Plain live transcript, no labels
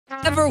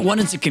Ever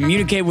wanted to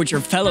communicate with your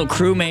fellow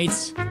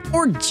crewmates?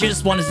 Or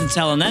just wanted to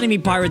tell an enemy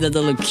pirate that they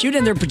look cute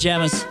in their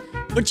pajamas,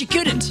 but you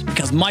couldn't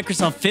because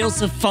Microsoft fails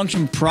to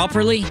function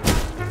properly?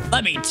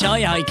 Let me tell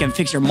you how you can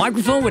fix your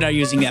microphone without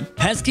using that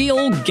pesky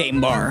old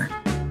game bar.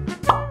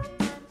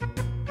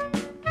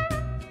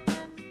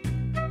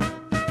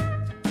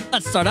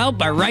 Let's start out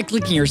by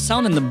right-clicking your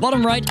sound in the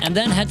bottom right and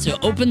then head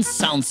to Open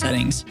Sound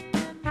Settings.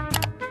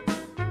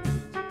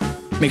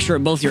 Make sure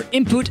both your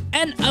input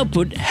and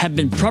output have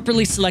been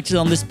properly selected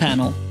on this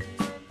panel.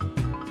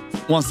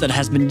 Once that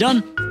has been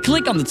done,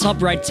 click on the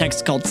top right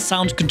text called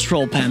Sound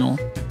Control Panel.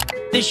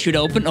 This should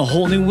open a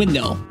whole new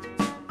window.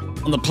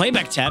 On the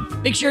Playback tab,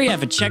 make sure you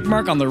have a check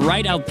mark on the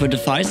right output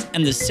device,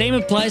 and the same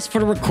applies for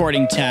the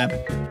Recording tab.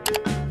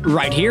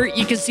 Right here,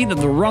 you can see that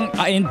the wrong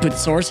input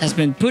source has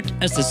been put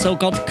as the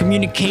so-called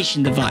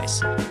communication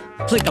device.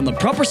 Click on the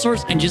proper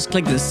source and just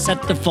click the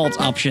Set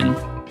Default option.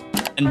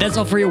 And that's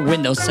all for your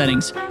Windows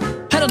settings.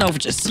 Head on over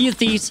to Sea of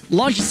Thieves,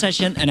 launch a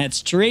session, and head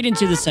straight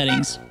into the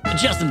settings.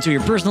 Adjust them to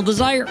your personal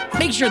desire,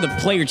 make sure the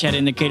player chat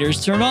indicator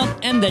is turned on,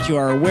 and that you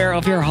are aware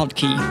of your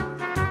hotkey.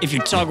 If you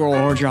toggle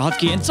or hold your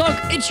hotkey and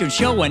talk, it should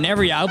show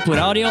whenever you output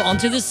audio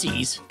onto the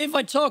seas. If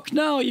I talk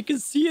now, you can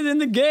see it in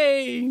the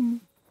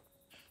game.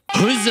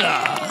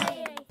 Huzzah!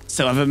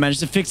 So have I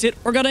managed to fix it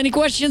or got any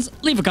questions?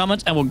 Leave a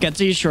comment and we'll get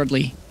to you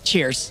shortly.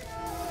 Cheers.